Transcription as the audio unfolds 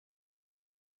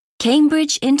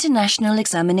Cambridge International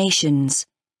Examinations.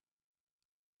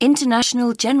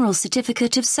 International General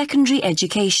Certificate of Secondary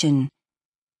Education.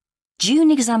 June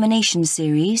Examination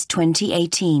Series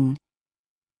 2018.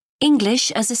 English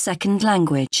as a Second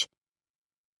Language.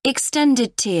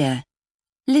 Extended Tier.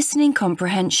 Listening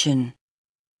Comprehension.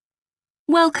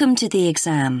 Welcome to the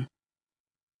exam.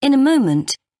 In a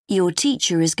moment, your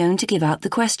teacher is going to give out the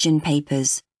question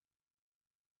papers.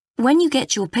 When you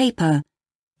get your paper,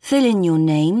 fill in your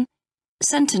name,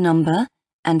 centre number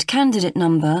and candidate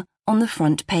number on the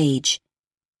front page.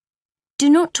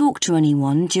 Do not talk to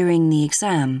anyone during the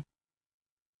exam.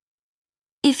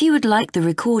 If you would like the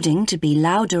recording to be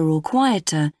louder or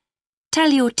quieter,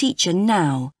 tell your teacher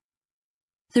now.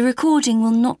 The recording will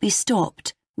not be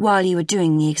stopped while you are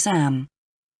doing the exam.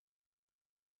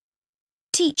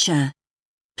 Teacher,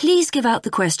 please give out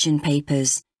the question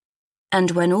papers,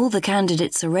 and when all the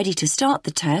candidates are ready to start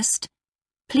the test,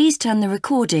 please turn the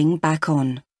recording back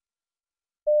on.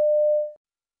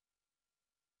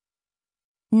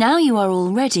 Now you are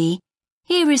all ready,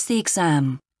 here is the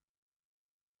exam.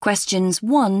 Questions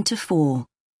 1 to 4.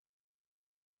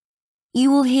 You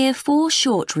will hear 4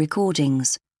 short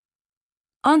recordings.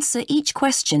 Answer each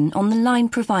question on the line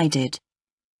provided.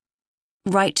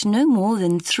 Write no more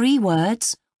than 3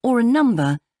 words or a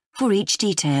number for each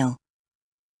detail.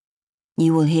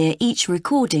 You will hear each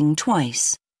recording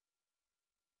twice.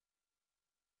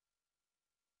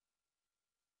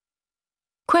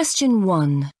 Question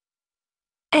 1.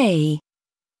 A.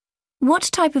 What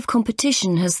type of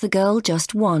competition has the girl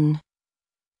just won?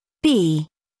 B.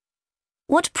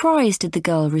 What prize did the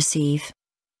girl receive?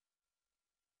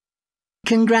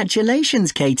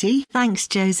 Congratulations, Katie. Thanks,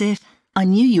 Joseph. I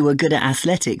knew you were good at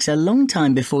athletics a long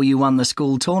time before you won the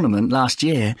school tournament last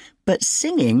year, but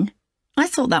singing? I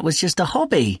thought that was just a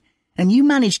hobby, and you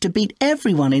managed to beat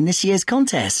everyone in this year's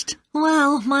contest.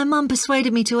 Well, my mum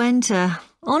persuaded me to enter.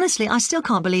 Honestly, I still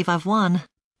can't believe I've won.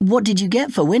 What did you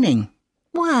get for winning?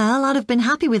 Well, I'd have been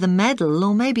happy with a medal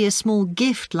or maybe a small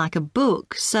gift like a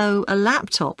book, so a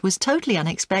laptop was totally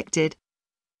unexpected.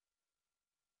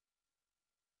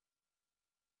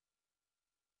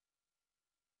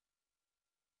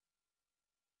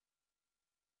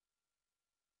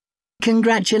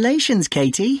 Congratulations,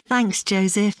 Katie. Thanks,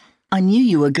 Joseph. I knew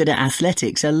you were good at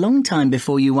athletics a long time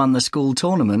before you won the school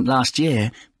tournament last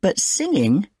year, but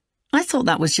singing? I thought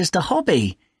that was just a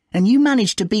hobby, and you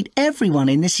managed to beat everyone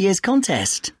in this year's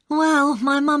contest. Well,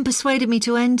 my mum persuaded me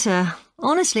to enter.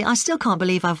 Honestly, I still can't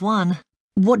believe I've won.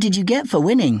 What did you get for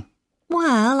winning?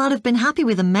 Well, I'd have been happy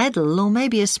with a medal or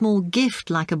maybe a small gift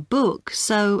like a book,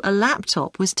 so a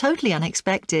laptop was totally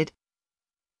unexpected.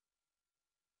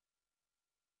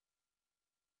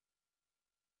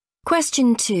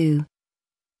 Question 2.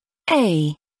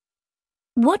 A.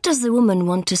 What does the woman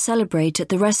want to celebrate at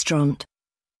the restaurant?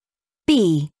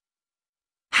 B.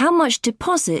 How much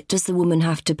deposit does the woman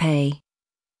have to pay?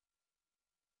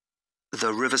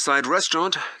 The Riverside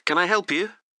Restaurant. Can I help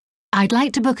you? I'd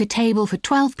like to book a table for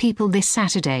 12 people this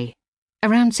Saturday.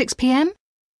 Around 6 p.m?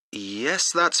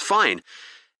 Yes, that's fine.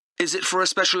 Is it for a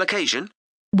special occasion?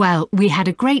 Well, we had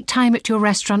a great time at your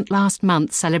restaurant last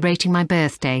month celebrating my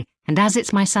birthday, and as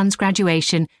it's my son's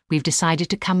graduation, we've decided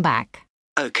to come back.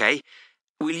 OK.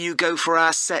 Will you go for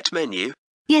our set menu?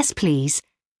 Yes, please.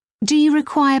 Do you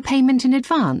require payment in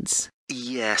advance?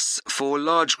 Yes, for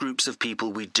large groups of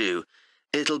people we do.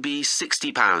 It'll be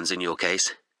 £60 in your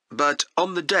case. But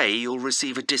on the day you'll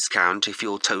receive a discount if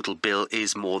your total bill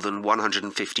is more than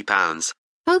 £150.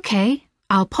 OK,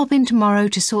 I'll pop in tomorrow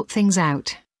to sort things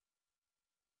out.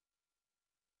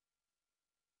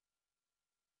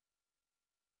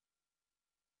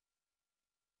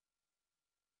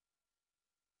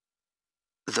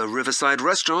 The Riverside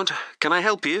Restaurant. Can I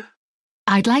help you?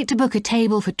 I'd like to book a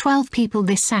table for 12 people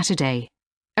this Saturday.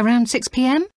 Around 6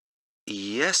 p.m?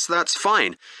 Yes, that's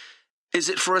fine. Is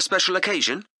it for a special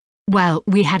occasion? Well,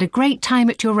 we had a great time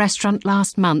at your restaurant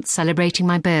last month celebrating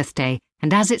my birthday,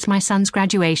 and as it's my son's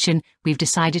graduation, we've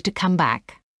decided to come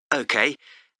back. OK.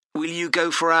 Will you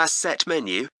go for our set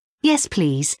menu? Yes,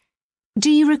 please.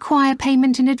 Do you require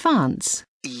payment in advance?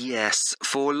 Yes,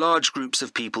 for large groups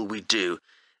of people we do.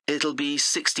 It'll be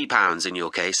 £60 in your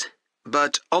case.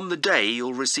 But on the day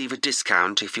you'll receive a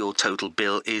discount if your total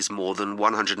bill is more than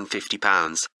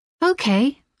 £150.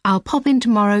 OK, I'll pop in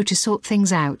tomorrow to sort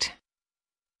things out.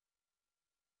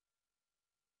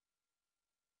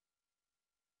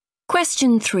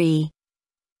 Question 3.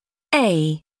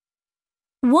 A.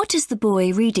 What is the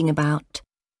boy reading about?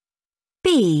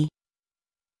 B.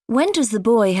 When does the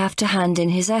boy have to hand in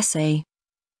his essay?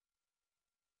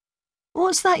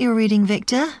 What's that you're reading,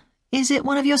 Victor? Is it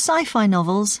one of your sci-fi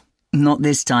novels? Not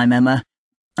this time, Emma.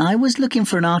 I was looking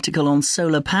for an article on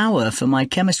solar power for my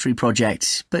chemistry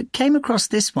project, but came across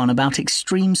this one about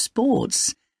extreme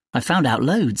sports. I found out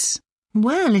loads.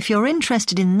 Well, if you're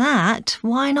interested in that,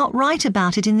 why not write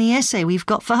about it in the essay we've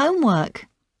got for homework?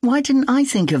 Why didn't I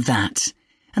think of that?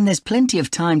 And there's plenty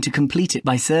of time to complete it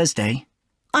by Thursday.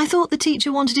 I thought the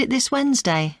teacher wanted it this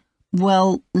Wednesday.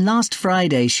 Well, last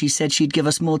Friday she said she'd give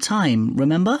us more time,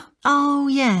 remember? Oh,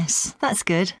 yes, that's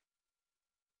good.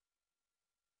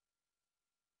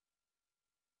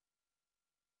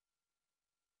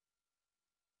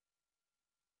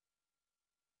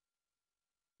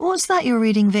 What's that you're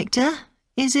reading, Victor?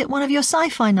 Is it one of your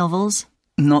sci-fi novels?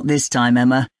 Not this time,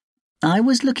 Emma. I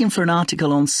was looking for an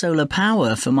article on solar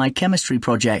power for my chemistry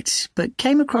project, but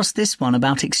came across this one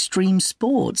about extreme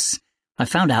sports. I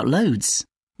found out loads.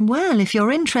 Well, if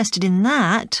you're interested in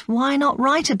that, why not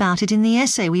write about it in the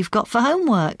essay we've got for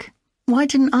homework? Why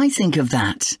didn't I think of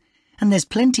that? And there's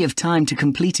plenty of time to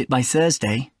complete it by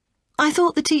Thursday. I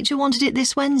thought the teacher wanted it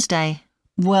this Wednesday.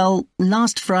 Well,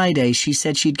 last Friday she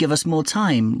said she'd give us more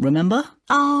time, remember?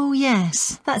 Oh,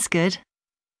 yes, that's good.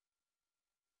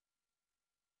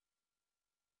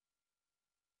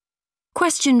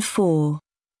 Question 4.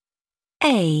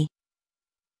 A.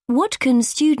 What can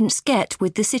students get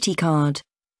with the City Card?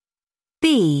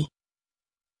 B.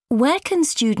 Where can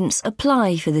students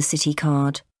apply for the City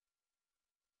Card?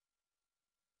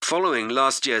 Following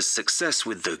last year's success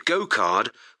with the Go card,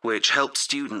 which helped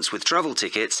students with travel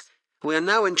tickets, we are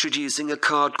now introducing a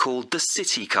card called the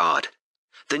City Card.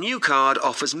 The new card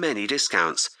offers many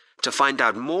discounts. To find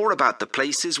out more about the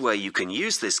places where you can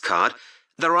use this card,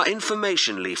 there are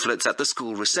information leaflets at the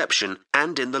school reception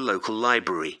and in the local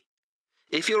library.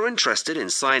 If you're interested in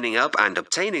signing up and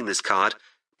obtaining this card,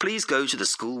 please go to the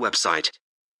school website.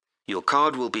 Your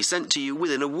card will be sent to you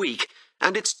within a week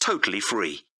and it's totally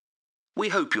free. We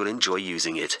hope you'll enjoy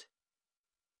using it.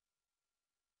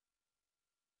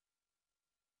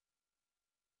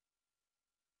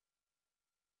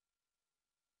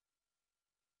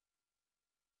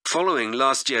 Following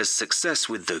last year's success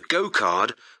with the Go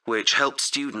card, which helped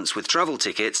students with travel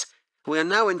tickets, we are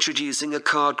now introducing a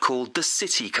card called the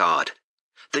City Card.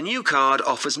 The new card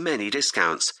offers many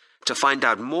discounts. To find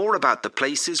out more about the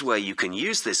places where you can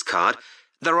use this card,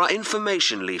 there are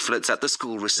information leaflets at the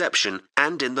school reception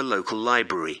and in the local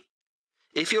library.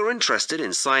 If you're interested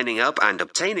in signing up and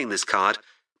obtaining this card,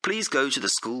 please go to the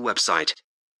school website.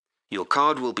 Your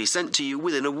card will be sent to you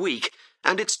within a week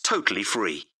and it's totally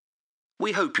free.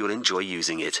 We hope you'll enjoy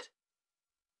using it.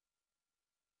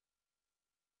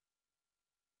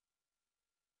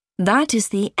 That is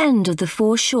the end of the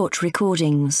 4 short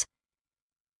recordings.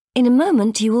 In a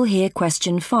moment you will hear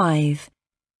question 5.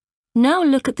 Now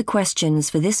look at the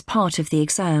questions for this part of the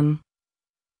exam.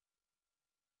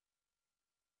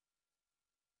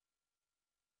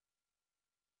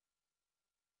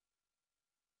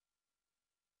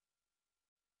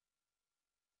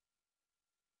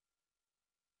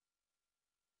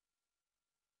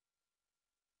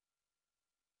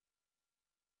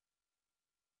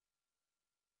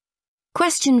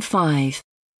 Question 5.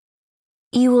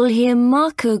 You will hear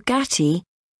Marco Gatti,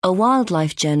 a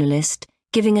wildlife journalist,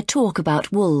 giving a talk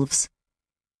about wolves.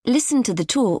 Listen to the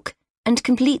talk and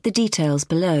complete the details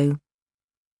below.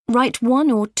 Write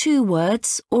 1 or 2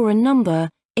 words or a number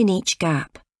in each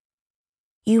gap.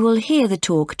 You will hear the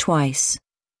talk twice.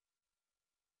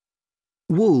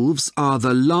 Wolves are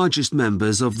the largest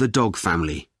members of the dog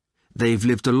family. They've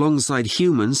lived alongside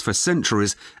humans for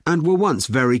centuries and were once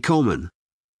very common.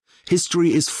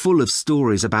 History is full of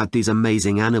stories about these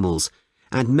amazing animals,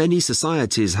 and many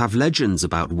societies have legends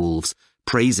about wolves,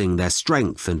 praising their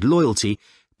strength and loyalty,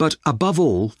 but above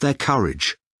all, their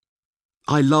courage.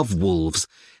 I love wolves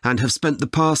and have spent the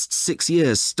past 6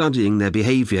 years studying their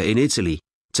behaviour in Italy,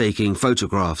 taking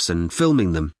photographs and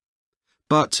filming them.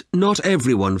 But not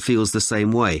everyone feels the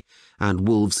same way, and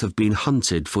wolves have been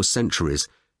hunted for centuries,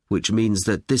 which means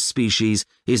that this species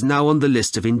is now on the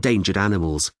list of endangered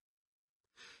animals.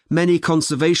 Many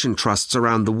conservation trusts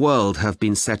around the world have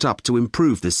been set up to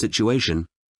improve this situation.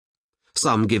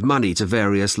 Some give money to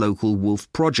various local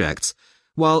wolf projects,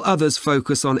 while others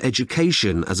focus on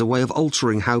education as a way of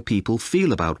altering how people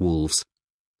feel about wolves.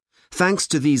 Thanks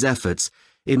to these efforts,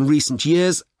 in recent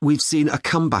years we've seen a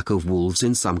comeback of wolves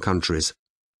in some countries.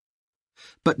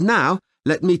 But now,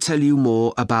 let me tell you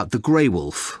more about the grey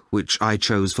wolf, which I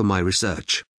chose for my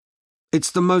research.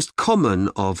 It's the most common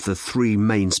of the 3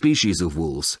 main species of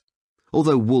wolves.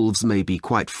 Although wolves may be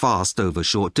quite fast over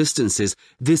short distances,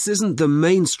 this isn't the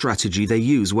main strategy they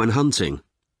use when hunting.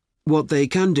 What they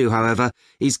can do, however,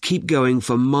 is keep going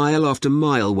for mile after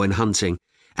mile when hunting,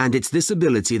 and it's this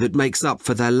ability that makes up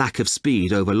for their lack of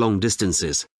speed over long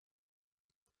distances.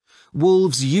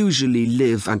 Wolves usually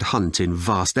live and hunt in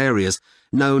vast areas,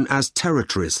 known as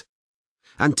territories,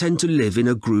 and tend to live in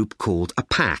a group called a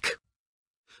pack.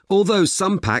 Although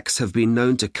some packs have been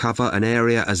known to cover an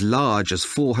area as large as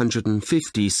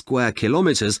 450 square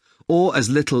kilometres or as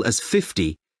little as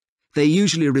 50, they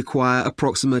usually require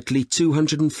approximately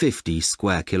 250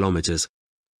 square kilometres.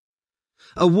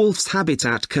 A wolf's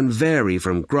habitat can vary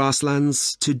from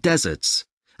grasslands to deserts,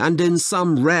 and in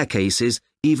some rare cases,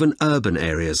 even urban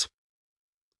areas.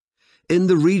 In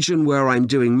the region where I'm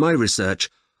doing my research,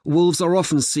 wolves are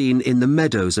often seen in the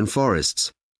meadows and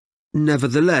forests.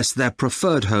 Nevertheless, their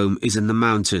preferred home is in the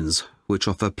mountains, which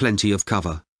offer plenty of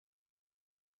cover.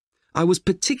 I was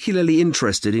particularly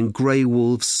interested in grey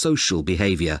wolves' social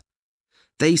behaviour.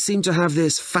 They seem to have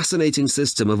this fascinating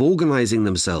system of organising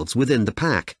themselves within the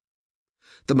pack.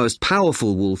 The most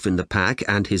powerful wolf in the pack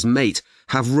and his mate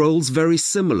have roles very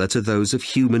similar to those of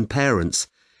human parents,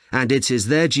 and it is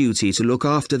their duty to look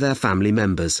after their family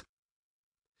members.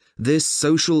 This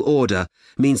social order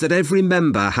means that every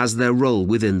member has their role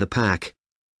within the pack.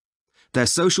 Their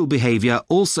social behaviour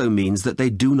also means that they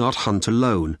do not hunt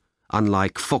alone,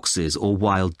 unlike foxes or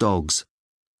wild dogs.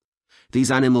 These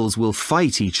animals will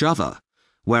fight each other,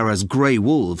 whereas grey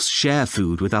wolves share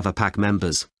food with other pack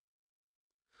members.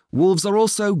 Wolves are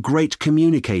also great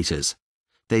communicators.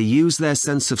 They use their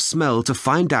sense of smell to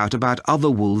find out about other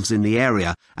wolves in the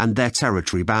area and their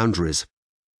territory boundaries.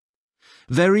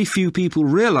 Very few people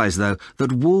realise, though,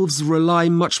 that wolves rely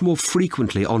much more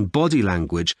frequently on body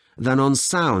language than on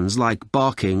sounds like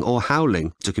barking or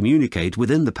howling to communicate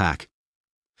within the pack.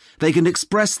 They can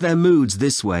express their moods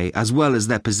this way as well as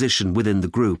their position within the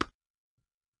group.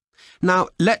 Now,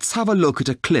 let's have a look at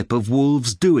a clip of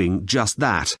wolves doing just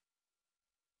that.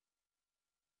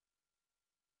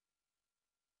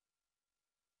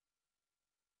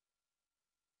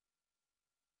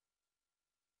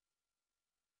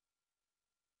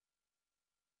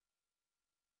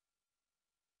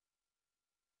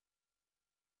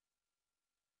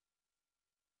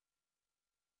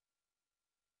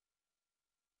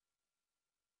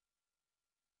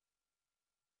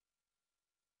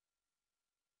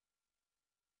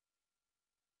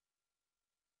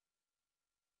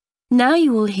 Now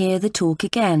you will hear the talk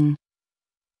again.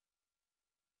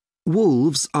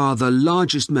 Wolves are the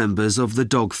largest members of the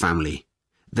dog family.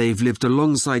 They've lived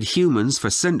alongside humans for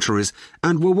centuries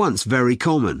and were once very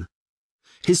common.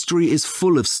 History is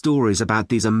full of stories about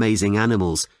these amazing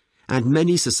animals, and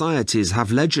many societies have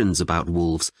legends about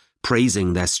wolves,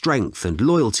 praising their strength and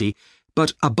loyalty,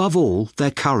 but above all,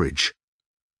 their courage.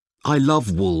 I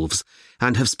love wolves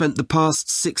and have spent the past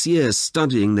 6 years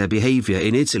studying their behaviour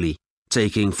in Italy,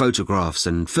 taking photographs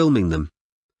and filming them.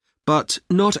 But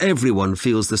not everyone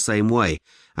feels the same way,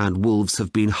 and wolves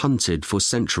have been hunted for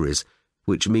centuries,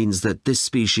 which means that this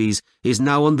species is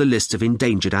now on the list of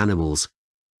endangered animals.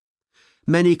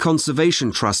 Many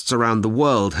conservation trusts around the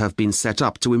world have been set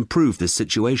up to improve this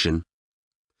situation.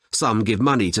 Some give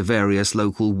money to various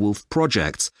local wolf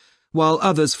projects, while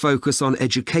others focus on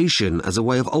education as a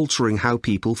way of altering how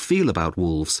people feel about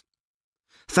wolves.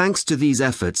 Thanks to these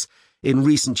efforts, in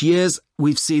recent years,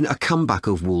 we've seen a comeback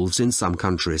of wolves in some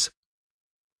countries.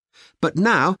 But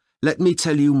now, let me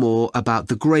tell you more about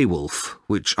the grey wolf,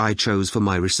 which I chose for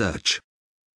my research.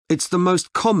 It's the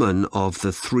most common of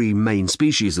the 3 main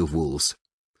species of wolves.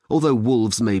 Although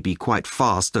wolves may be quite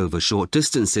fast over short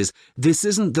distances, this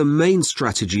isn't the main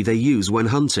strategy they use when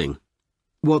hunting.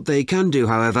 What they can do,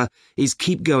 however, is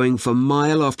keep going for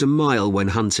mile after mile when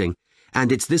hunting,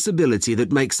 and it's this ability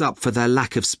that makes up for their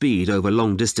lack of speed over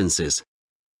long distances.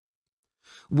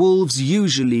 Wolves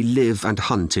usually live and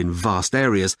hunt in vast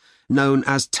areas, known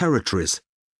as territories,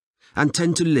 and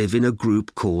tend to live in a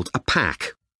group called a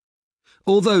pack.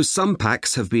 Although some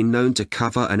packs have been known to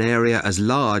cover an area as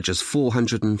large as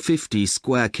 450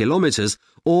 square kilometres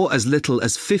or as little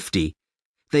as 50,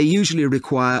 they usually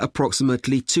require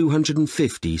approximately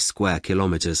 250 square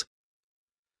kilometres.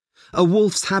 A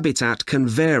wolf's habitat can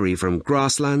vary from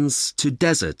grasslands to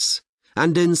deserts,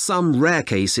 and in some rare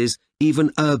cases,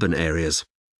 even urban areas.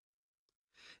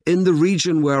 In the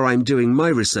region where I'm doing my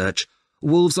research,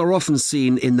 wolves are often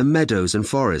seen in the meadows and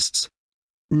forests.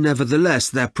 Nevertheless,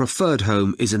 their preferred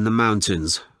home is in the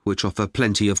mountains, which offer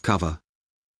plenty of cover.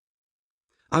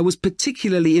 I was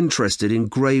particularly interested in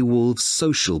grey wolves'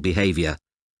 social behaviour.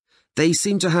 They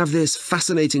seem to have this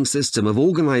fascinating system of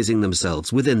organising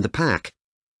themselves within the pack.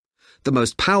 The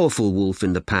most powerful wolf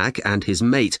in the pack and his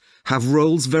mate have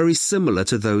roles very similar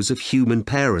to those of human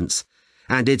parents,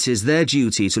 and it is their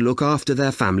duty to look after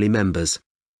their family members.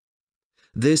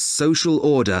 This social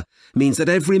order means that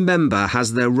every member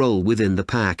has their role within the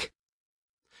pack.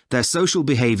 Their social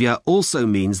behaviour also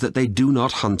means that they do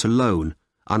not hunt alone,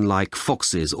 unlike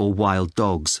foxes or wild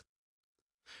dogs.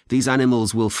 These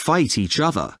animals will fight each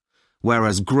other,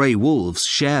 whereas grey wolves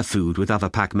share food with other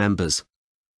pack members.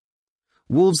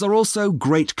 Wolves are also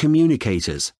great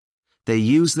communicators. They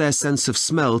use their sense of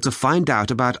smell to find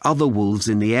out about other wolves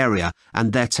in the area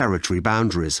and their territory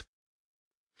boundaries.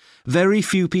 Very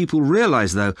few people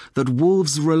realise, though, that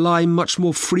wolves rely much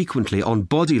more frequently on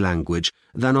body language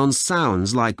than on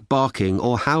sounds like barking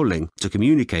or howling to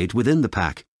communicate within the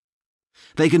pack.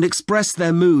 They can express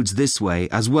their moods this way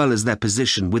as well as their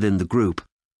position within the group.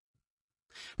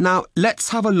 Now, let's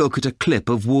have a look at a clip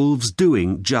of wolves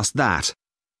doing just that.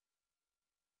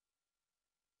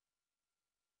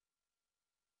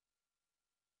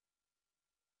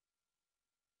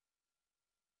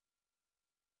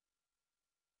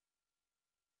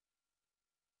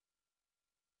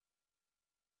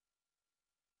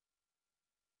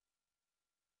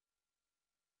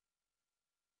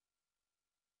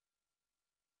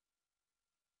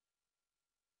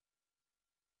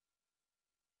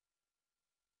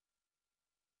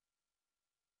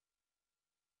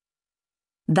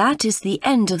 That is the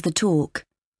end of the talk.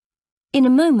 In a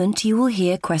moment you will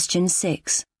hear question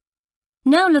 6.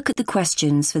 Now look at the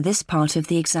questions for this part of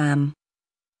the exam.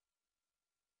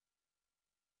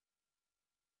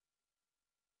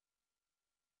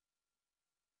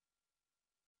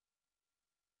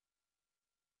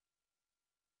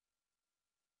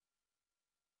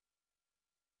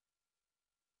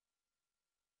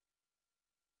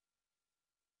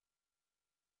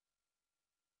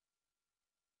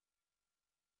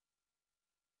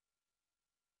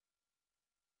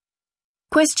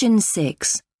 Question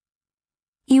 6.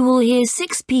 You will hear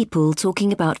 6 people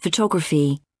talking about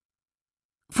photography.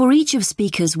 For each of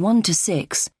speakers 1 to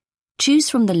 6, choose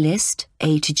from the list,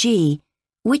 A to G,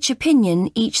 which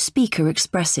opinion each speaker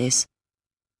expresses.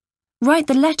 Write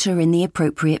the letter in the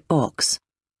appropriate box.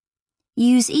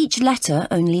 Use each letter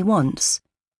only once.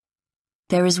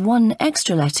 There is one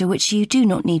extra letter which you do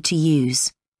not need to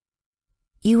use.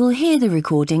 You will hear the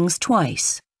recordings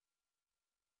twice.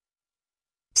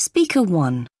 Speaker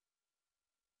 1.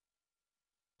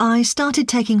 I started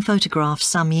taking photographs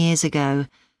some years ago.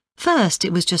 First,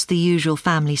 it was just the usual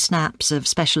family snaps of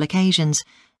special occasions,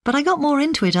 but I got more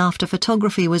into it after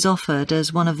photography was offered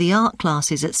as one of the art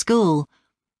classes at school.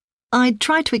 I'd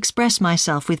tried to express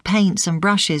myself with paints and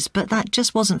brushes, but that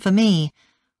just wasn't for me.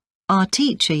 Our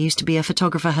teacher used to be a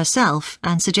photographer herself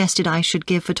and suggested I should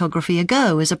give photography a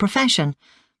go as a profession.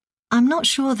 I'm not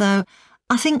sure, though.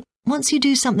 I think once you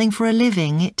do something for a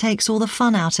living, it takes all the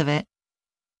fun out of it.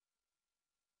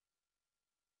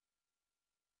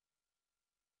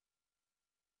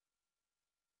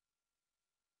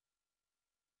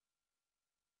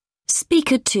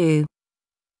 Speaker 2.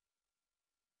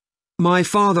 My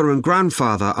father and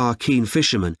grandfather are keen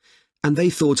fishermen, and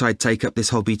they thought I'd take up this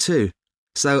hobby too.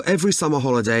 So every summer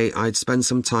holiday I'd spend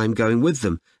some time going with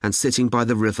them and sitting by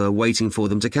the river waiting for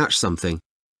them to catch something.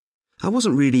 I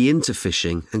wasn't really into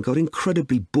fishing and got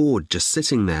incredibly bored just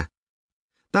sitting there.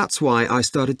 That's why I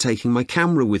started taking my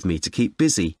camera with me to keep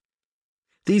busy.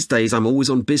 These days I'm always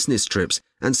on business trips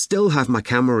and still have my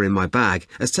camera in my bag,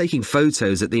 as taking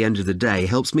photos at the end of the day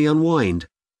helps me unwind.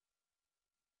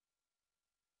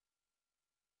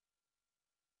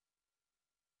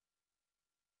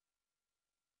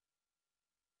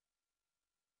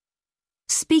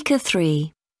 Speaker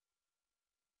 3.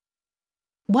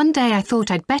 One day I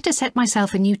thought I'd better set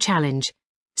myself a new challenge,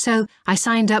 so I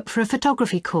signed up for a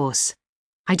photography course.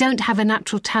 I don't have a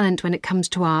natural talent when it comes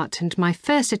to art, and my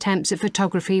first attempts at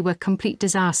photography were complete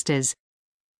disasters.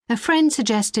 A friend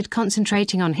suggested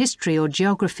concentrating on history or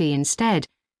geography instead,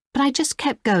 but I just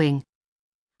kept going.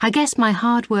 I guess my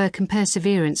hard work and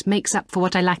perseverance makes up for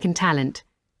what I lack in talent.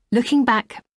 Looking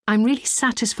back, I'm really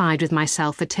satisfied with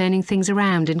myself for turning things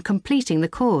around and completing the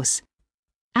course.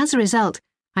 As a result,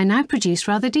 I now produce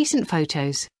rather decent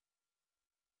photos.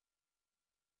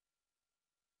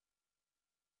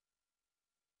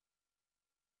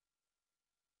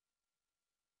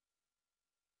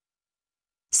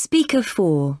 Speaker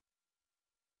 4.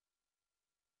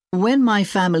 When my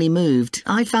family moved,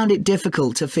 I found it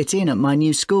difficult to fit in at my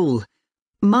new school.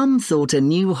 Mum thought a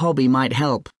new hobby might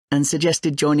help and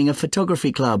suggested joining a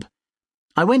photography club.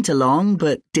 I went along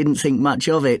but didn't think much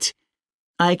of it.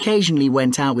 I occasionally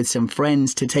went out with some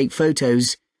friends to take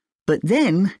photos, but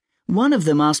then one of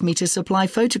them asked me to supply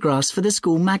photographs for the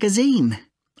school magazine.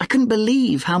 I couldn't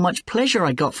believe how much pleasure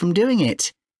I got from doing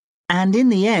it. And in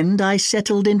the end, I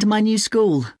settled into my new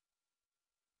school.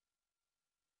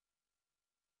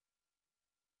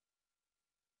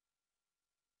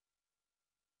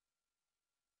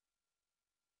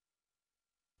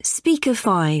 Speaker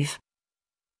 5.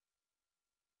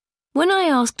 When I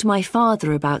asked my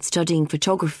father about studying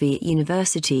photography at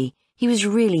university, he was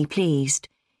really pleased.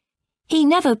 He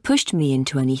never pushed me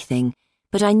into anything,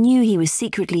 but I knew he was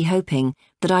secretly hoping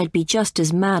that I'd be just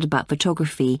as mad about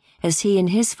photography as he and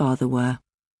his father were.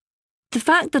 The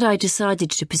fact that I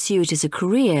decided to pursue it as a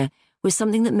career was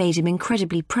something that made him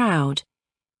incredibly proud.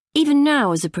 Even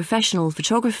now, as a professional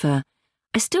photographer,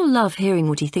 I still love hearing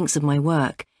what he thinks of my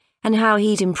work and how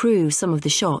he'd improve some of the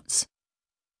shots.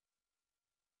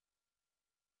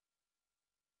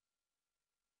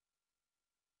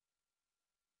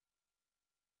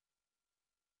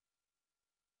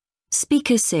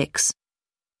 Speaker 6.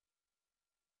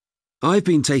 I've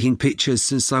been taking pictures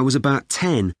since I was about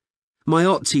 10. My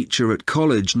art teacher at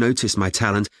college noticed my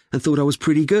talent and thought I was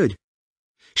pretty good.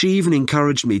 She even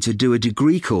encouraged me to do a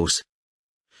degree course.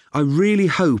 I really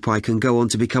hope I can go on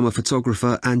to become a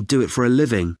photographer and do it for a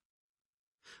living.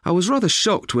 I was rather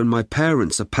shocked when my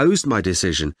parents opposed my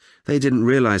decision. They didn't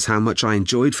realise how much I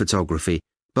enjoyed photography,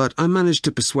 but I managed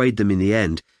to persuade them in the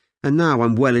end, and now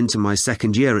I'm well into my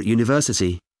second year at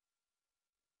university.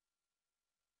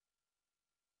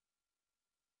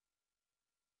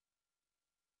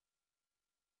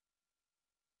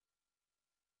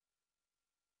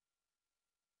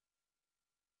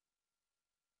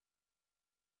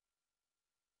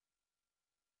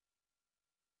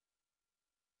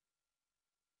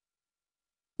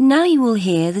 Now you will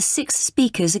hear the 6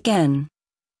 speakers again.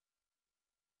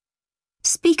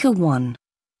 Speaker 1.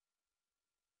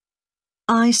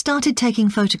 I started taking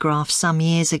photographs some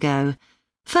years ago.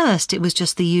 First, it was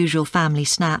just the usual family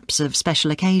snaps of special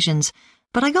occasions,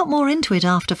 but I got more into it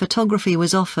after photography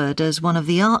was offered as one of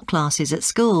the art classes at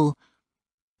school.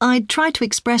 I'd tried to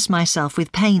express myself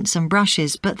with paints and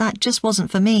brushes, but that just wasn't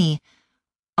for me.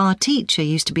 Our teacher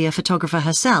used to be a photographer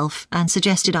herself and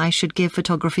suggested I should give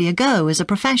photography a go as a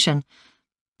profession.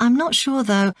 I'm not sure,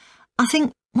 though. I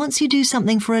think once you do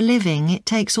something for a living, it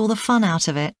takes all the fun out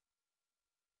of it.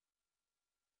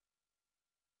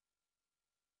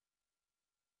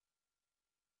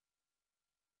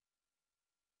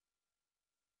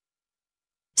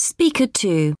 Speaker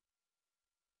 2.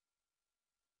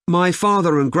 My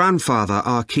father and grandfather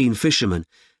are keen fishermen,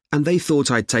 and they thought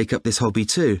I'd take up this hobby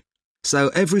too. So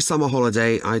every summer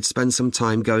holiday I'd spend some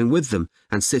time going with them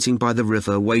and sitting by the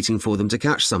river waiting for them to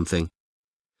catch something.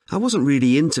 I wasn't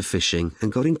really into fishing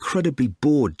and got incredibly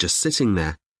bored just sitting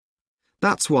there.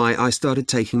 That's why I started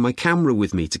taking my camera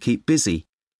with me to keep busy.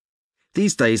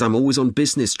 These days I'm always on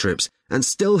business trips and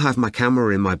still have my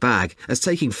camera in my bag, as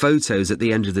taking photos at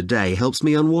the end of the day helps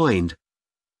me unwind.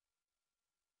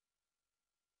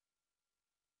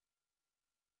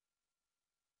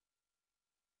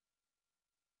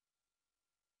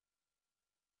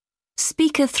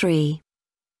 Speaker 3.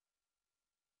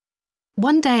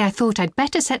 One day I thought I'd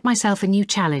better set myself a new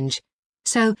challenge,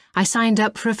 so I signed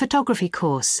up for a photography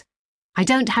course. I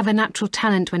don't have a natural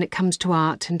talent when it comes to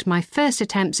art, and my first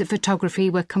attempts at photography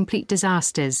were complete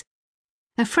disasters.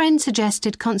 A friend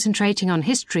suggested concentrating on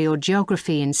history or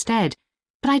geography instead,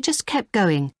 but I just kept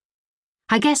going.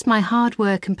 I guess my hard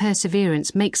work and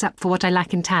perseverance makes up for what I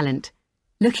lack in talent.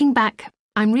 Looking back,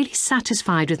 I'm really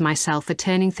satisfied with myself for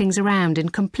turning things around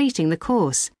and completing the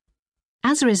course.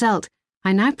 As a result,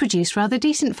 I now produce rather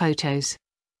decent photos.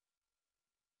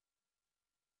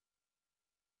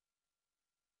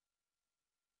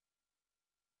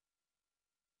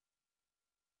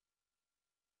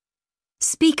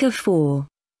 Speaker 4.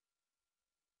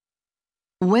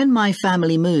 When my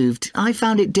family moved, I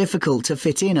found it difficult to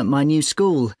fit in at my new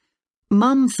school.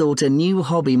 Mum thought a new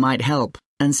hobby might help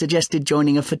and suggested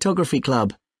joining a photography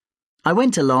club. I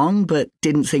went along but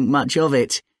didn't think much of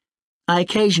it. I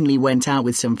occasionally went out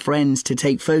with some friends to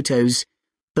take photos,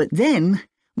 but then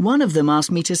one of them asked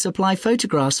me to supply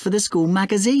photographs for the school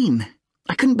magazine.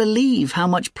 I couldn't believe how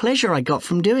much pleasure I got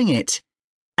from doing it.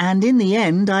 And in the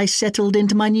end, I settled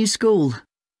into my new school.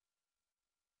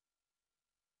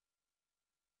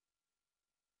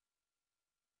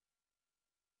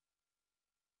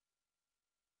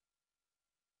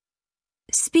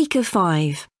 Speaker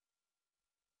 5.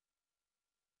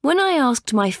 When I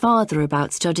asked my father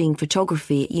about studying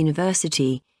photography at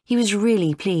university, he was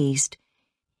really pleased.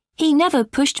 He never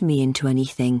pushed me into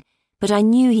anything, but I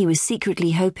knew he was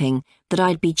secretly hoping that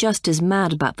I'd be just as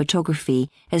mad about photography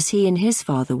as he and his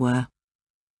father were.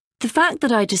 The fact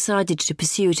that I decided to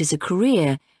pursue it as a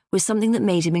career was something that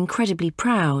made him incredibly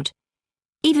proud.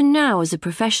 Even now, as a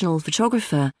professional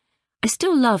photographer, I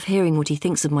still love hearing what he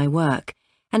thinks of my work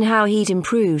and how he'd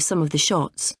improve some of the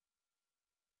shots.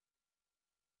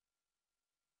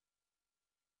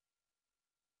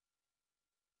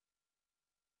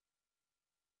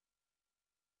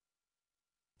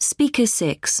 Speaker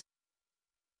 6.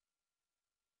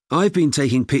 I've been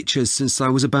taking pictures since I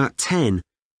was about 10.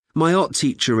 My art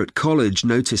teacher at college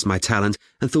noticed my talent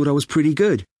and thought I was pretty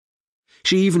good.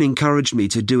 She even encouraged me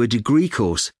to do a degree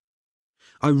course.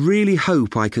 I really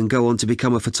hope I can go on to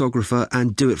become a photographer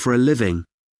and do it for a living.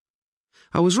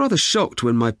 I was rather shocked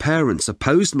when my parents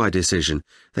opposed my decision.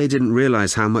 They didn't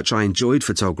realise how much I enjoyed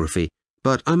photography,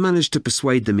 but I managed to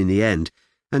persuade them in the end,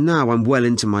 and now I'm well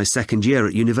into my second year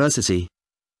at university.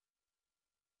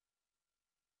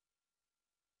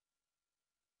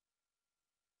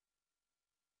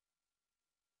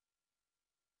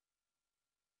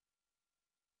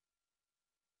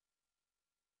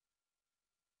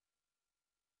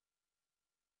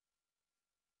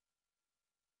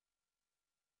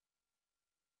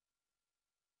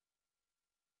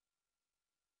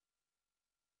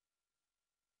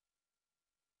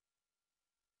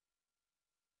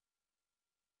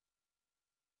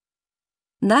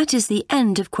 That is the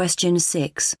end of question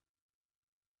 6.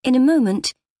 In a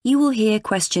moment, you will hear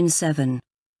question 7.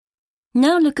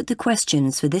 Now look at the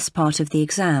questions for this part of the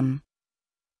exam.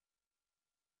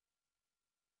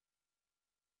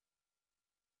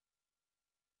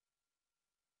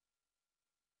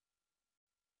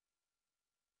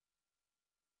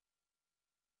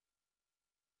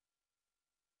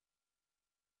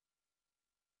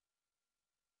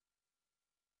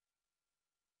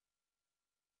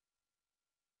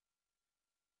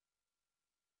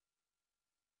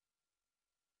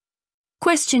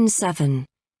 Question 7.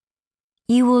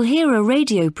 You will hear a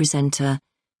radio presenter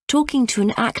talking to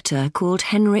an actor called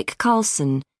Henrik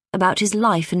Karlsson about his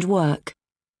life and work.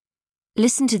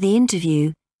 Listen to the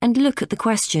interview and look at the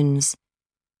questions.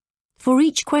 For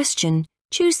each question,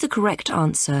 choose the correct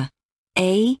answer,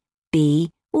 A, B,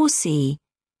 or C,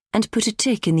 and put a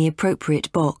tick in the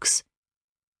appropriate box.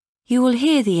 You will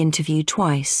hear the interview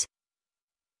twice.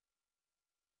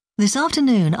 This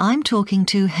afternoon, I'm talking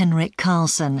to Henrik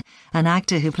Karlsson, an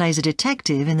actor who plays a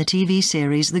detective in the TV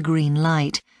series The Green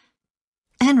Light.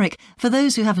 Henrik, for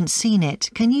those who haven't seen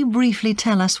it, can you briefly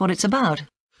tell us what it's about?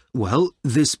 Well,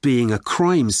 this being a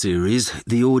crime series,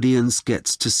 the audience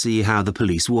gets to see how the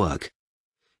police work.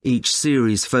 Each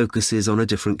series focuses on a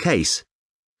different case.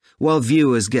 While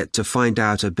viewers get to find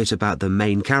out a bit about the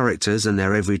main characters and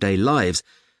their everyday lives,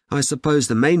 I suppose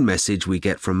the main message we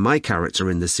get from my character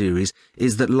in the series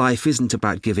is that life isn't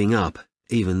about giving up,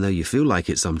 even though you feel like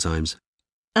it sometimes.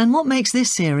 And what makes this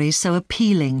series so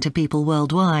appealing to people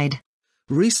worldwide?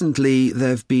 Recently,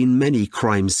 there have been many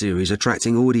crime series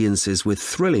attracting audiences with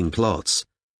thrilling plots.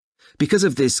 Because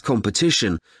of this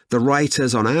competition, the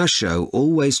writers on our show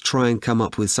always try and come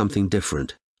up with something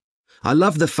different. I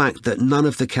love the fact that none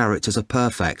of the characters are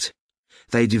perfect.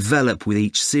 They develop with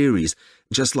each series,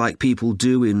 just like people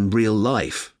do in real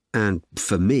life, and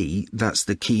for me, that's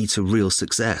the key to real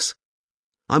success.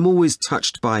 I'm always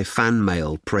touched by fan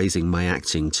mail praising my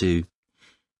acting too.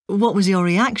 What was your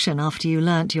reaction after you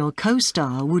learnt your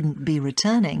co-star wouldn't be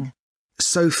returning?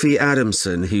 Sophie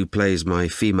Adamson, who plays my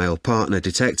female partner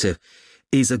detective,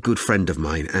 is a good friend of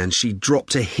mine, and she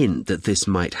dropped a hint that this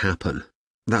might happen.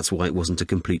 That's why it wasn't a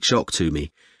complete shock to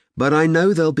me. But I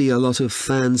know there'll be a lot of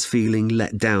fans feeling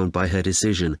let down by her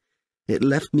decision. It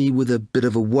left me with a bit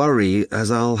of a worry, as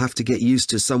I'll have to get used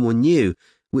to someone new,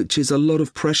 which is a lot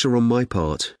of pressure on my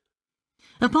part.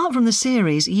 Apart from the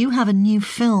series, you have a new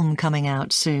film coming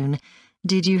out soon.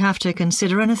 Did you have to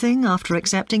consider anything after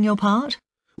accepting your part?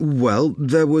 Well,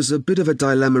 there was a bit of a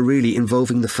dilemma really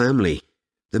involving the family.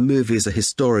 The movie is a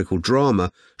historical drama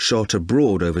shot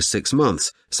abroad over 6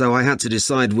 months, so I had to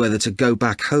decide whether to go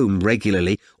back home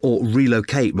regularly or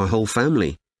relocate my whole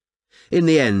family. In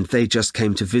the end, they just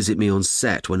came to visit me on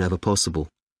set whenever possible.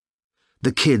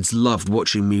 The kids loved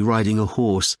watching me riding a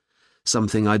horse,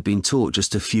 something I'd been taught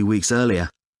just a few weeks earlier.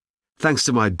 Thanks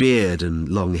to my beard and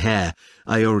long hair,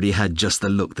 I already had just the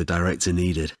look the director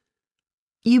needed.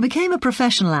 You became a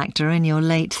professional actor in your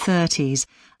late 30s.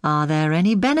 Are there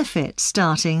any benefits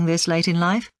starting this late in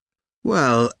life?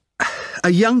 Well, a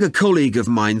younger colleague of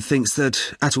mine thinks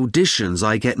that at auditions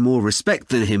I get more respect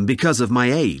than him because of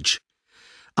my age.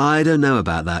 I don't know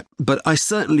about that, but I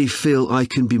certainly feel I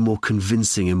can be more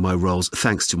convincing in my roles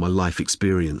thanks to my life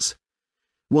experience.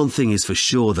 One thing is for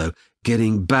sure, though,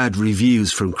 getting bad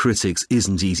reviews from critics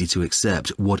isn't easy to accept,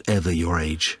 whatever your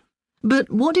age. But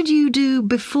what did you do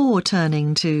before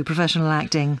turning to professional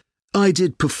acting? I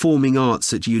did performing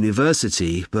arts at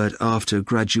university, but after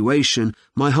graduation,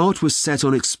 my heart was set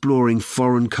on exploring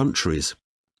foreign countries.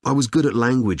 I was good at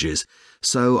languages,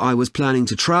 so I was planning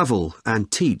to travel and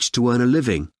teach to earn a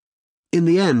living. In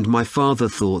the end, my father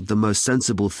thought the most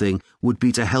sensible thing would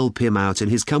be to help him out in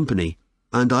his company,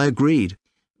 and I agreed.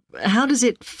 How does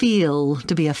it feel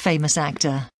to be a famous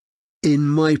actor? In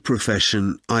my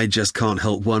profession, I just can't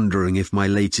help wondering if my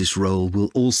latest role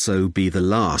will also be the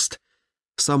last.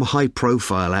 Some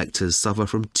high-profile actors suffer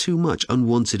from too much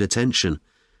unwanted attention.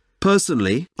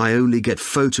 Personally, I only get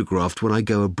photographed when I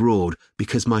go abroad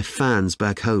because my fans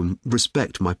back home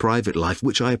respect my private life,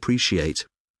 which I appreciate.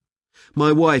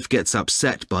 My wife gets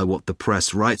upset by what the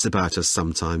press writes about us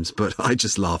sometimes, but I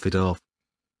just laugh it off.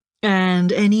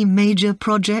 And any major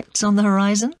projects on the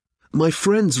horizon? My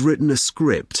friend's written a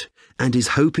script and is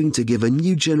hoping to give a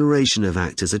new generation of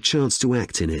actors a chance to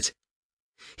act in it.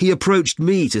 He approached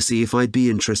me to see if I'd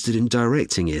be interested in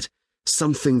directing it,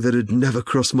 something that had never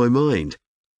crossed my mind.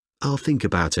 I'll think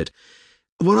about it.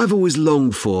 What I've always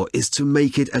longed for is to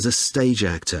make it as a stage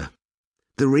actor.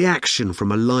 The reaction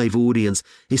from a live audience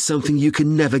is something you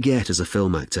can never get as a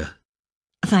film actor.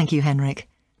 Thank you, Henrik,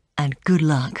 and good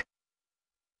luck.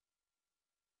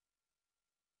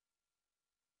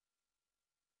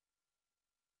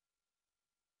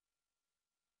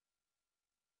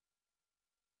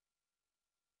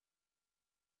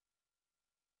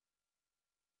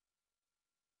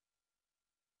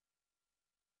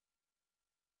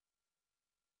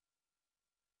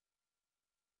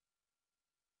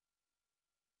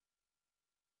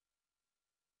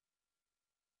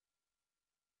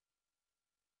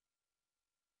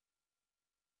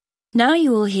 Now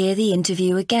you will hear the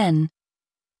interview again.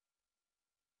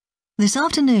 This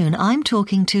afternoon, I'm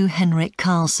talking to Henrik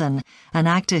Karlsson, an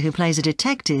actor who plays a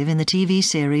detective in the TV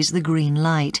series The Green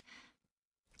Light.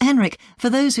 Henrik, for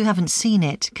those who haven't seen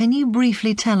it, can you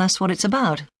briefly tell us what it's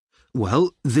about?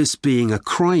 Well, this being a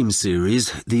crime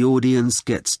series, the audience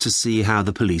gets to see how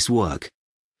the police work.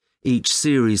 Each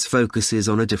series focuses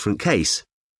on a different case.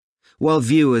 While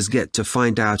viewers get to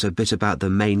find out a bit about the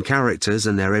main characters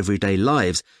and their everyday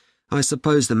lives, I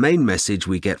suppose the main message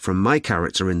we get from my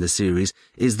character in the series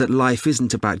is that life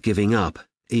isn't about giving up,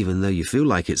 even though you feel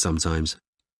like it sometimes.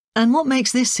 And what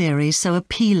makes this series so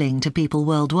appealing to people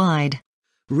worldwide?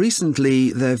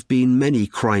 Recently, there have been many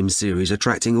crime series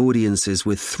attracting audiences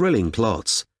with thrilling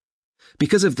plots.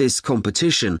 Because of this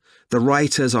competition, the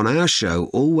writers on our show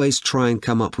always try and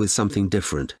come up with something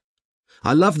different.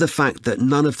 I love the fact that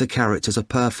none of the characters are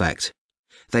perfect.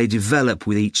 They develop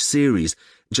with each series,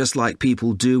 just like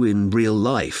people do in real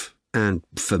life, and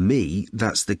for me,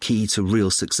 that's the key to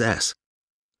real success.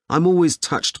 I'm always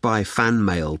touched by fan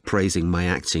mail praising my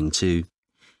acting too.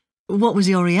 What was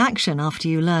your reaction after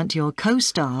you learnt your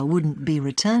co-star wouldn't be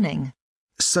returning?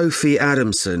 Sophie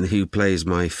Adamson, who plays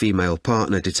my female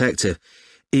partner detective,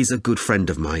 is a good friend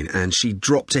of mine, and she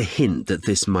dropped a hint that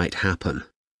this might happen.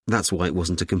 That's why it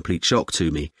wasn't a complete shock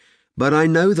to me. But I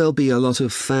know there'll be a lot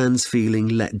of fans feeling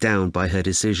let down by her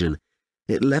decision.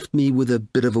 It left me with a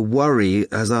bit of a worry,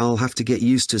 as I'll have to get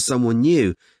used to someone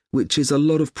new, which is a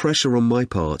lot of pressure on my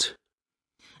part.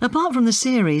 Apart from the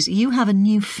series, you have a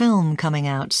new film coming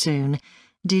out soon.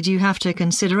 Did you have to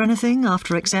consider anything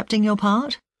after accepting your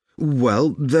part?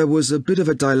 Well, there was a bit of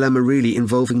a dilemma really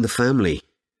involving the family.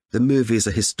 The movie is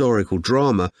a historical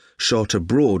drama shot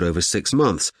abroad over 6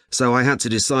 months, so I had to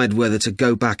decide whether to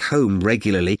go back home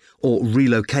regularly or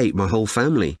relocate my whole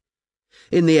family.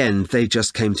 In the end, they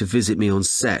just came to visit me on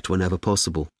set whenever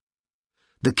possible.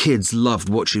 The kids loved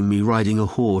watching me riding a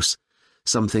horse,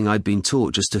 something I'd been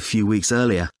taught just a few weeks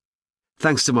earlier.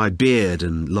 Thanks to my beard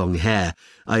and long hair,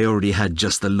 I already had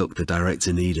just the look the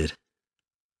director needed.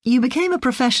 You became a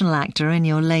professional actor in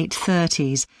your late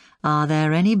 30s. Are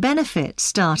there any benefits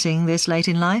starting this late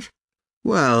in life?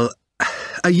 Well,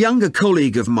 a younger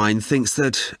colleague of mine thinks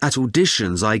that at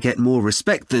auditions I get more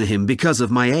respect than him because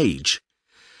of my age.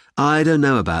 I don't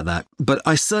know about that, but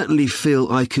I certainly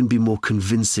feel I can be more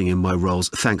convincing in my roles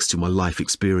thanks to my life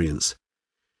experience.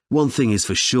 One thing is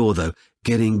for sure, though,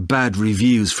 getting bad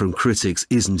reviews from critics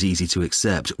isn't easy to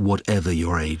accept, whatever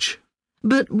your age.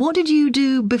 But what did you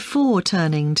do before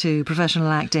turning to professional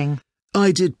acting?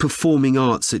 I did performing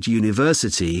arts at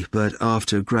university, but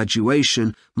after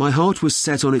graduation, my heart was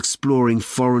set on exploring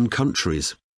foreign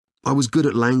countries. I was good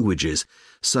at languages,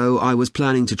 so I was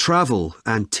planning to travel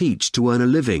and teach to earn a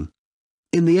living.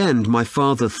 In the end, my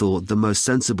father thought the most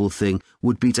sensible thing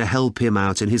would be to help him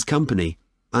out in his company,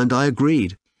 and I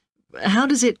agreed. How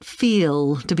does it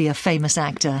feel to be a famous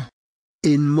actor?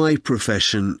 In my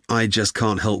profession, I just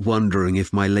can't help wondering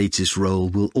if my latest role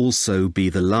will also be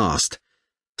the last.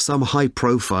 Some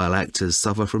high-profile actors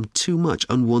suffer from too much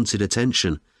unwanted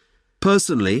attention.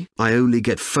 Personally, I only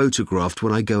get photographed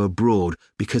when I go abroad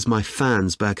because my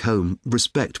fans back home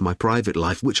respect my private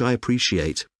life, which I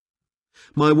appreciate.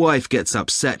 My wife gets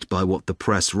upset by what the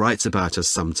press writes about us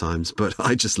sometimes, but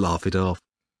I just laugh it off.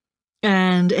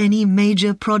 And any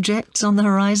major projects on the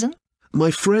horizon? My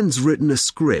friend's written a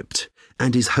script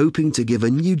and is hoping to give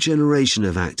a new generation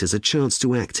of actors a chance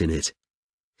to act in it.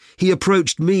 He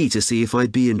approached me to see if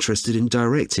I'd be interested in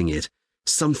directing it,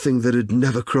 something that had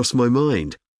never crossed my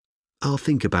mind. I'll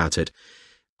think about it.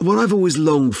 What I've always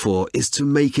longed for is to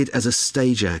make it as a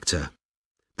stage actor.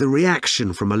 The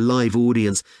reaction from a live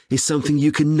audience is something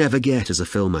you can never get as a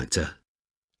film actor.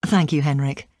 Thank you,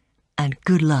 Henrik, and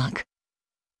good luck.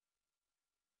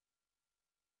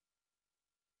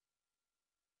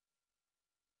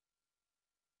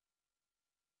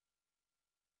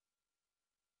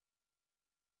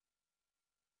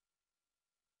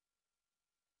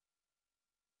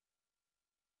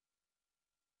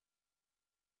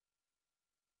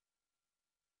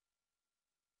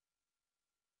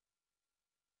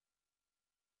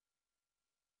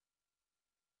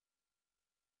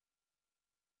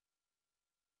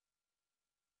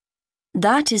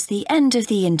 That is the end of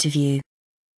the interview.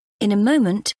 In a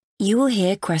moment, you will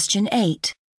hear question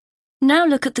 8. Now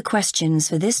look at the questions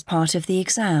for this part of the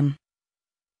exam.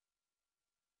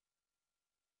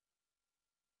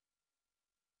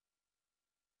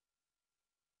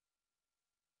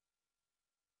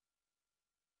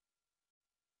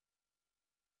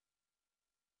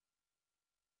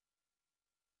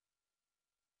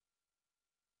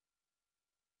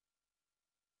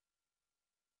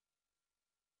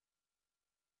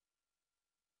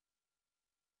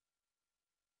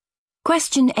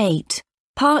 Question 8,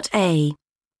 Part A.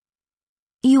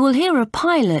 You will hear a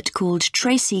pilot called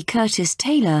Tracy Curtis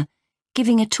Taylor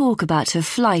giving a talk about her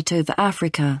flight over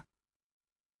Africa.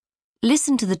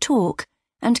 Listen to the talk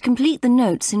and complete the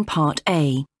notes in Part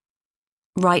A.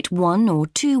 Write 1 or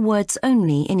 2 words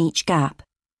only in each gap.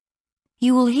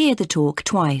 You will hear the talk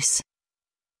twice.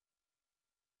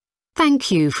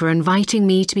 Thank you for inviting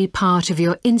me to be part of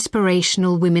your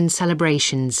inspirational women's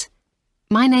celebrations.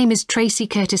 My name is Tracy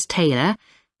Curtis Taylor,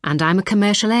 and I'm a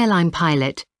commercial airline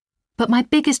pilot, but my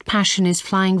biggest passion is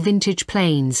flying vintage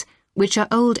planes, which are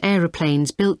old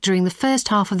aeroplanes built during the first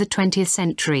half of the 20th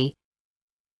century.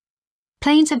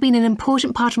 Planes have been an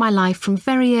important part of my life from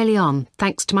very early on,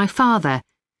 thanks to my father,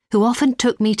 who often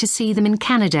took me to see them in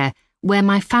Canada, where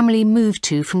my family moved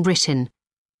to from Britain.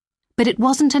 But it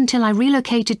wasn't until I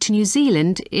relocated to New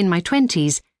Zealand in my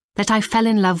 20s that I fell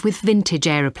in love with vintage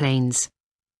aeroplanes.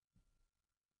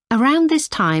 Around this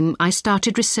time, I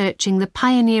started researching the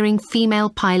pioneering female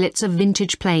pilots of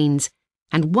vintage planes,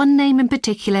 and one name in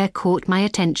particular caught my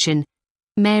attention,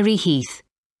 Mary Heath.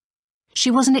 She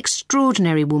was an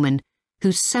extraordinary woman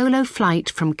whose solo flight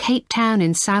from Cape Town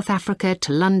in South Africa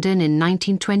to London in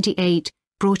 1928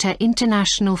 brought her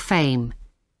international fame.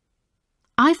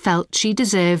 I felt she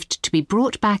deserved to be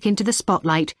brought back into the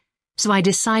spotlight, so I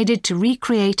decided to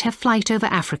recreate her flight over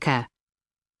Africa.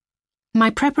 My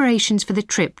preparations for the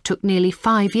trip took nearly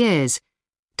 5 years,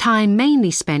 time mainly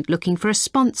spent looking for a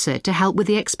sponsor to help with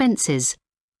the expenses.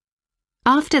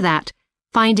 After that,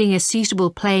 finding a suitable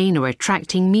plane or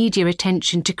attracting media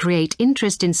attention to create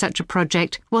interest in such a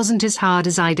project wasn't as hard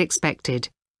as I'd expected.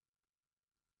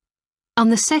 On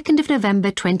the 2nd of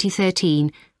November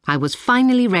 2013, I was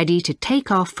finally ready to take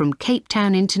off from Cape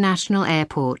Town International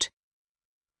Airport.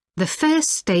 The first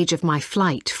stage of my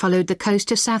flight followed the coast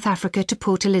of South Africa to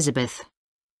Port Elizabeth.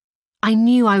 I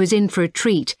knew I was in for a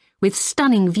treat, with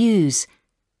stunning views,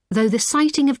 though the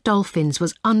sighting of dolphins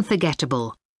was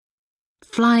unforgettable.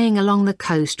 Flying along the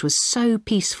coast was so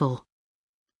peaceful.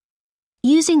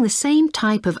 Using the same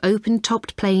type of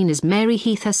open-topped plane as Mary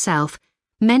Heath herself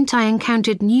meant I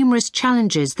encountered numerous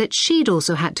challenges that she'd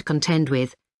also had to contend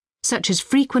with, such as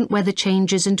frequent weather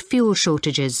changes and fuel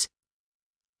shortages.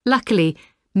 Luckily,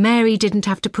 Mary didn't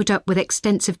have to put up with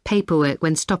extensive paperwork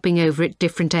when stopping over at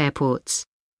different airports.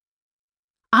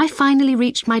 I finally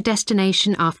reached my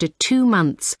destination after 2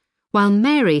 months, while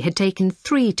Mary had taken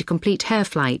 3 to complete her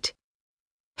flight.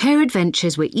 Her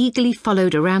adventures were eagerly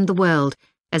followed around the world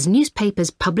as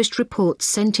newspapers published reports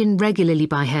sent in regularly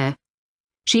by her.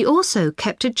 She also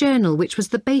kept a journal which was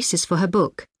the basis for her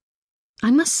book.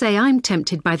 I must say I'm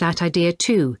tempted by that idea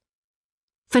too.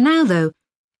 For now, though,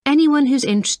 anyone who's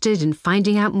interested in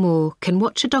finding out more can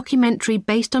watch a documentary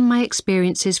based on my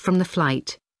experiences from the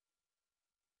flight.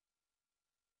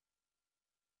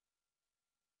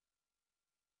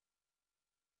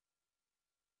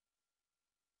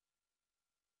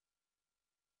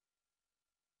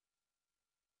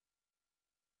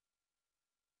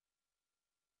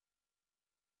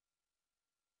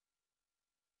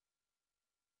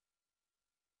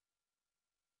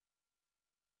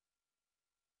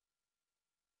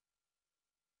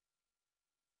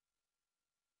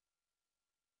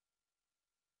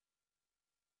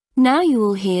 Now you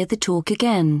will hear the talk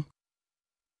again.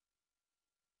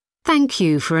 Thank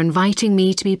you for inviting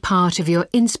me to be part of your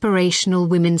inspirational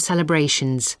women's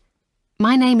celebrations.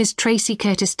 My name is Tracy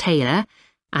Curtis Taylor,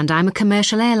 and I'm a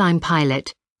commercial airline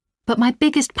pilot. But my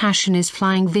biggest passion is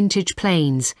flying vintage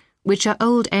planes, which are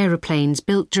old aeroplanes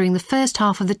built during the first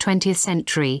half of the 20th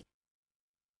century.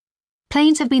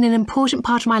 Planes have been an important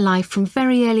part of my life from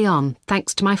very early on,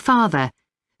 thanks to my father,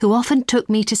 who often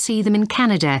took me to see them in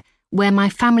Canada, where my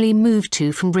family moved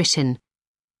to from Britain.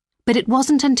 But it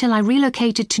wasn't until I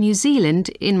relocated to New Zealand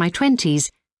in my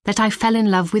 20s that I fell in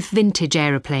love with vintage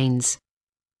aeroplanes.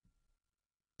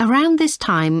 Around this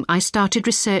time, I started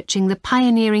researching the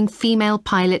pioneering female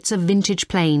pilots of vintage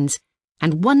planes,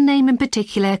 and one name in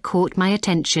particular caught my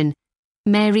attention: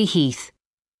 Mary Heath.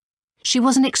 She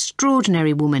was an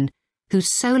extraordinary woman whose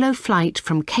solo flight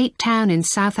from Cape Town in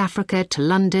South Africa to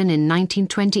London in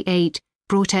 1928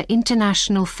 brought her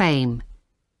international fame.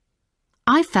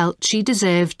 I felt she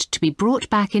deserved to be brought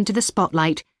back into the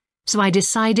spotlight, so I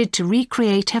decided to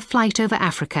recreate her flight over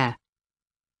Africa.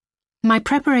 My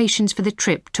preparations for the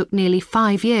trip took nearly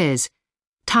 5 years,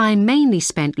 time mainly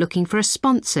spent looking for a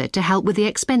sponsor to help with the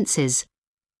expenses.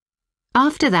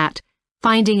 After that,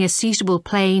 finding a suitable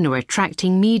plane or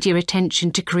attracting media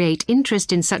attention to create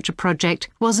interest in such a project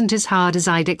wasn't as hard as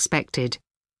I'd expected.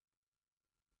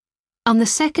 On the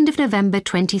 2nd of November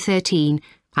 2013,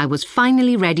 I was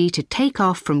finally ready to take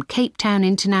off from Cape Town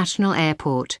International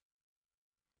Airport.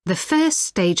 The first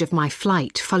stage of my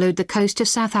flight followed the coast of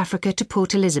South Africa to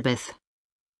Port Elizabeth.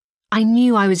 I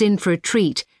knew I was in for a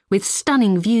treat, with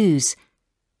stunning views,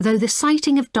 though the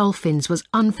sighting of dolphins was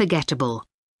unforgettable.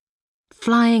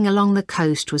 Flying along the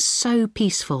coast was so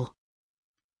peaceful.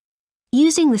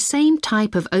 Using the same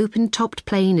type of open-topped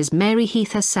plane as Mary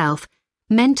Heath herself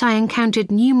meant I encountered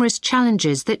numerous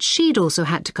challenges that she'd also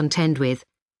had to contend with,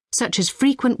 such as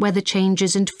frequent weather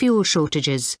changes and fuel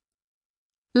shortages.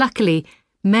 Luckily,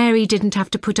 Mary didn't have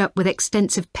to put up with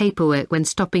extensive paperwork when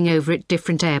stopping over at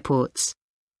different airports.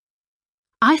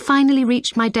 I finally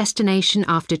reached my destination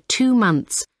after 2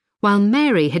 months, while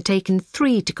Mary had taken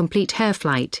 3 to complete her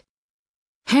flight.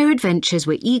 Her adventures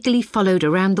were eagerly followed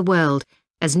around the world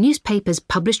as newspapers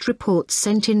published reports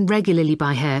sent in regularly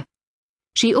by her.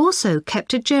 She also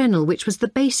kept a journal which was the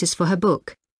basis for her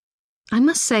book. I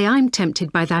must say I'm tempted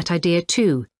by that idea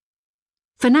too.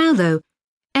 For now, though,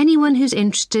 anyone who's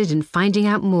interested in finding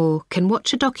out more can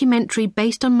watch a documentary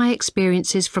based on my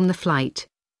experiences from the flight.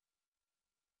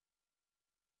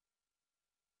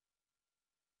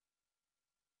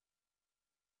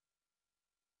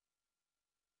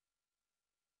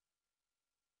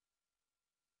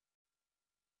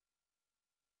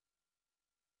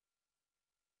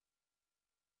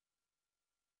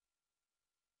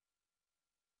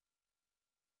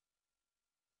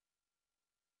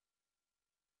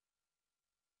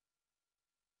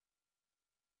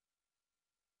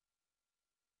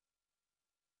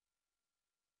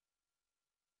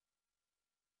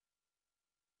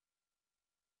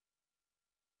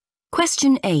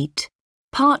 Question 8,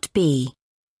 Part B.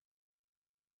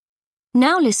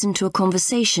 Now listen to a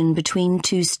conversation between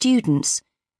 2 students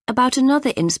about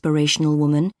another inspirational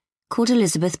woman called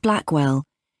Elizabeth Blackwell,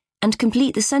 and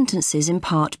complete the sentences in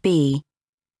Part B.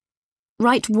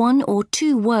 Write 1 or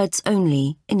 2 words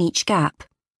only in each gap.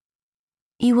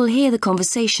 You will hear the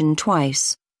conversation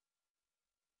twice.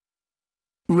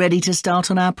 Ready to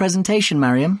start on our presentation,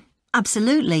 Mariam?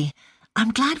 Absolutely.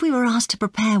 I'm glad we were asked to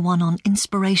prepare one on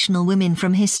inspirational women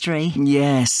from history.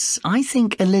 Yes, I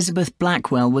think Elizabeth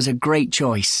Blackwell was a great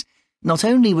choice. Not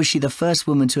only was she the first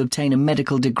woman to obtain a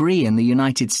medical degree in the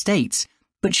United States,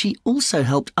 but she also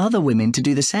helped other women to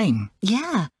do the same.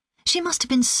 Yeah, she must have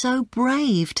been so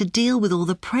brave to deal with all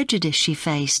the prejudice she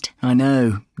faced. I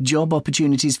know. Job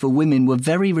opportunities for women were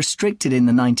very restricted in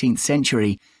the 19th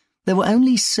century. There were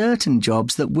only certain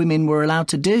jobs that women were allowed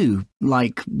to do,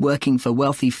 like working for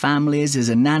wealthy families as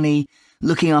a nanny,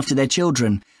 looking after their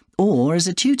children, or as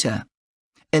a tutor.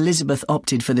 Elizabeth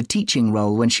opted for the teaching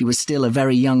role when she was still a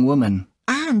very young woman.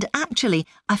 And actually,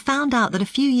 I found out that a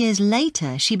few years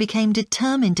later she became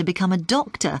determined to become a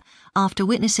doctor after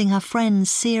witnessing her friend's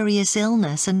serious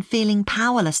illness and feeling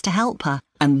powerless to help her.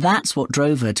 And that's what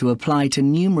drove her to apply to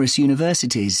numerous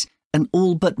universities, and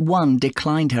all but one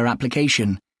declined her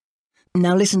application.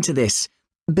 Now listen to this.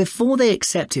 Before they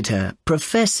accepted her,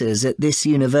 professors at this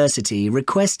university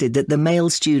requested that the male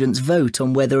students vote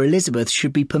on whether Elizabeth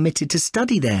should be permitted to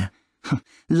study there.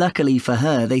 Luckily for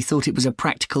her, they thought it was a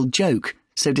practical joke,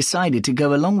 so decided to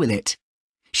go along with it.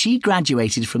 She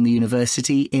graduated from the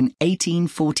university in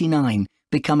 1849,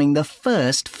 becoming the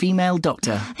first female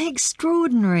doctor.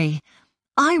 Extraordinary.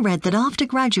 I read that after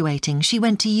graduating, she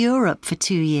went to Europe for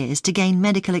 2 years to gain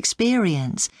medical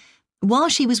experience. While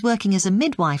she was working as a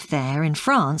midwife there in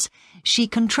France, she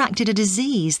contracted a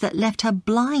disease that left her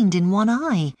blind in one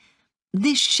eye.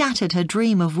 This shattered her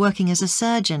dream of working as a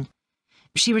surgeon.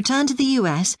 She returned to the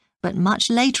US, but much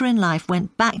later in life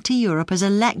went back to Europe as a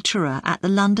lecturer at the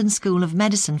London School of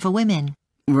Medicine for Women.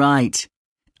 Right.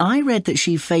 I read that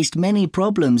she faced many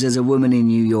problems as a woman in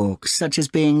New York, such as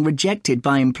being rejected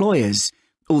by employers,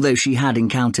 although she had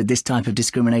encountered this type of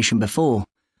discrimination before.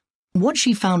 What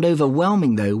she found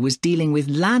overwhelming, though, was dealing with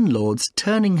landlords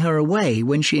turning her away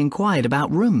when she inquired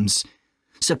about rooms.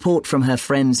 Support from her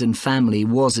friends and family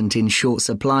wasn't in short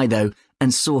supply, though,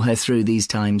 and saw her through these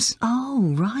times.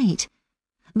 Oh, right.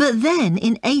 But then,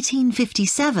 in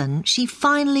 1857, she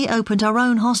finally opened her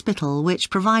own hospital which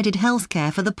provided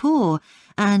healthcare for the poor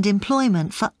and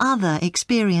employment for other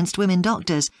experienced women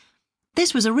doctors.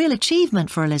 This was a real achievement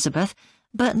for Elizabeth,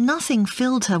 but nothing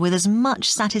filled her with as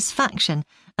much satisfaction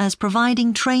as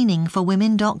providing training for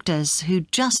women doctors who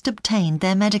just obtained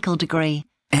their medical degree.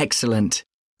 Excellent.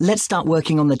 Let's start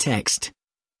working on the text.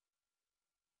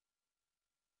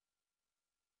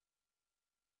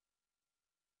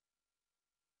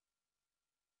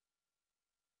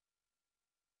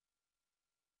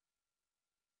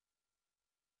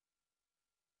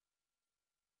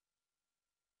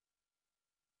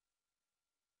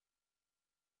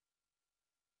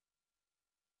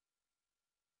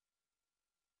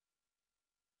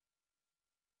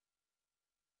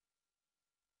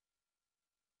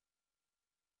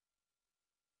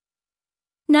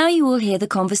 Now you will hear the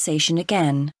conversation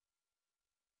again.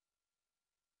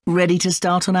 Ready to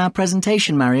start on our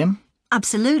presentation, Mariam?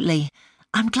 Absolutely.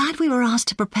 I'm glad we were asked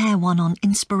to prepare one on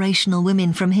inspirational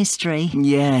women from history.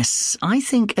 Yes, I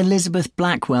think Elizabeth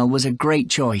Blackwell was a great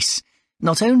choice.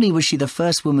 Not only was she the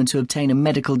first woman to obtain a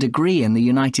medical degree in the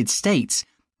United States,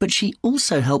 but she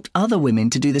also helped other women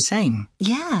to do the same.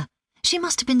 Yeah, she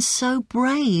must have been so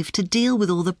brave to deal with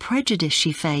all the prejudice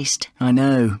she faced. I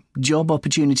know. Job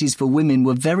opportunities for women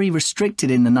were very restricted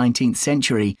in the 19th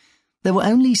century. There were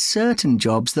only certain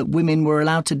jobs that women were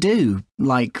allowed to do,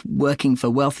 like working for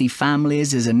wealthy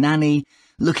families as a nanny,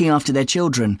 looking after their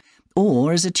children,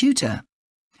 or as a tutor.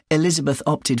 Elizabeth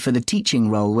opted for the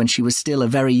teaching role when she was still a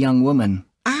very young woman.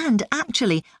 And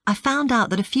actually, I found out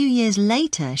that a few years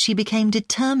later she became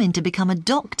determined to become a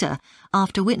doctor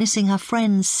after witnessing her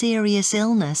friend's serious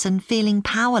illness and feeling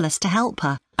powerless to help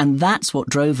her. And that's what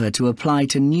drove her to apply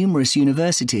to numerous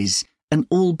universities, and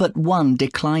all but one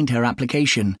declined her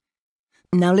application.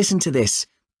 Now listen to this.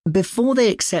 Before they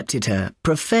accepted her,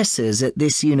 professors at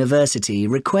this university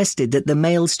requested that the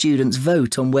male students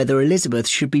vote on whether Elizabeth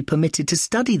should be permitted to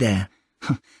study there.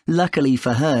 Luckily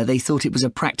for her, they thought it was a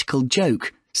practical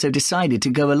joke, so decided to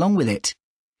go along with it.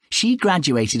 She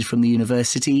graduated from the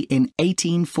university in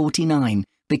 1849,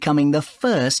 becoming the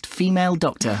first female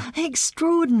doctor.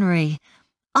 Extraordinary.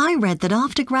 I read that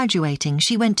after graduating,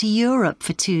 she went to Europe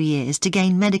for 2 years to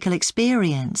gain medical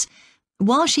experience.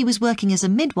 While she was working as a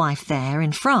midwife there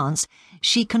in France,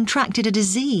 she contracted a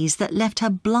disease that left her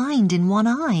blind in one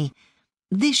eye.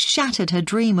 This shattered her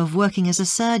dream of working as a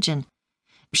surgeon.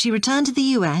 She returned to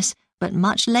the US, but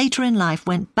much later in life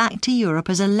went back to Europe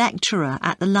as a lecturer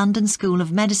at the London School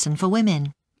of Medicine for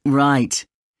Women. Right.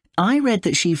 I read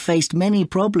that she faced many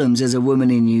problems as a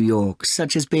woman in New York,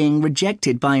 such as being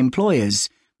rejected by employers,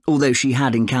 although she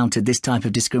had encountered this type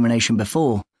of discrimination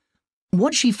before.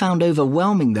 What she found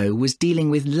overwhelming, though, was dealing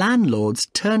with landlords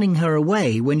turning her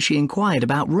away when she inquired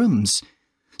about rooms.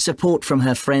 Support from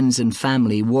her friends and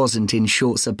family wasn't in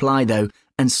short supply, though,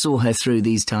 and saw her through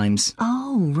these times.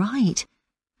 Oh, right.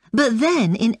 But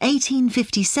then, in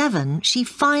 1857, she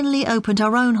finally opened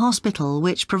her own hospital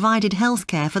which provided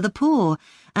healthcare for the poor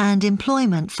and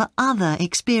employment for other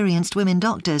experienced women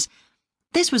doctors.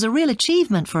 This was a real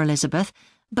achievement for Elizabeth,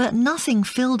 but nothing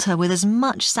filled her with as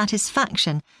much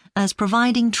satisfaction as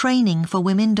providing training for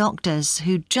women doctors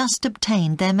who just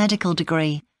obtained their medical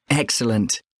degree.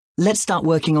 Excellent. Let's start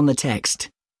working on the text.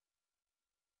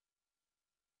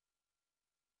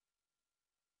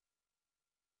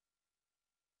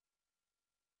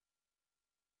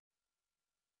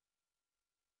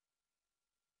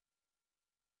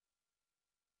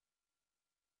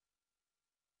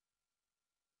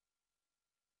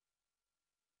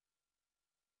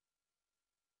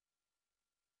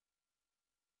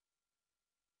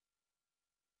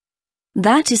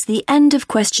 That is the end of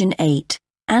question 8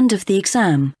 and of the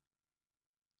exam.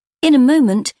 In a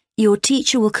moment, your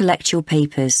teacher will collect your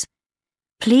papers.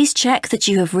 Please check that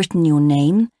you have written your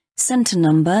name, centre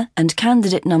number and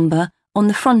candidate number on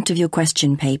the front of your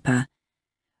question paper.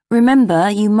 Remember,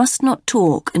 you must not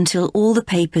talk until all the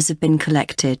papers have been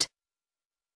collected.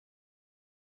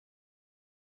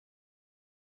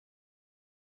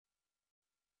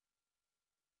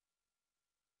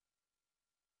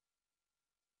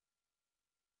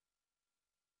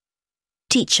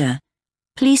 Teacher,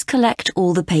 please collect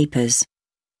all the papers.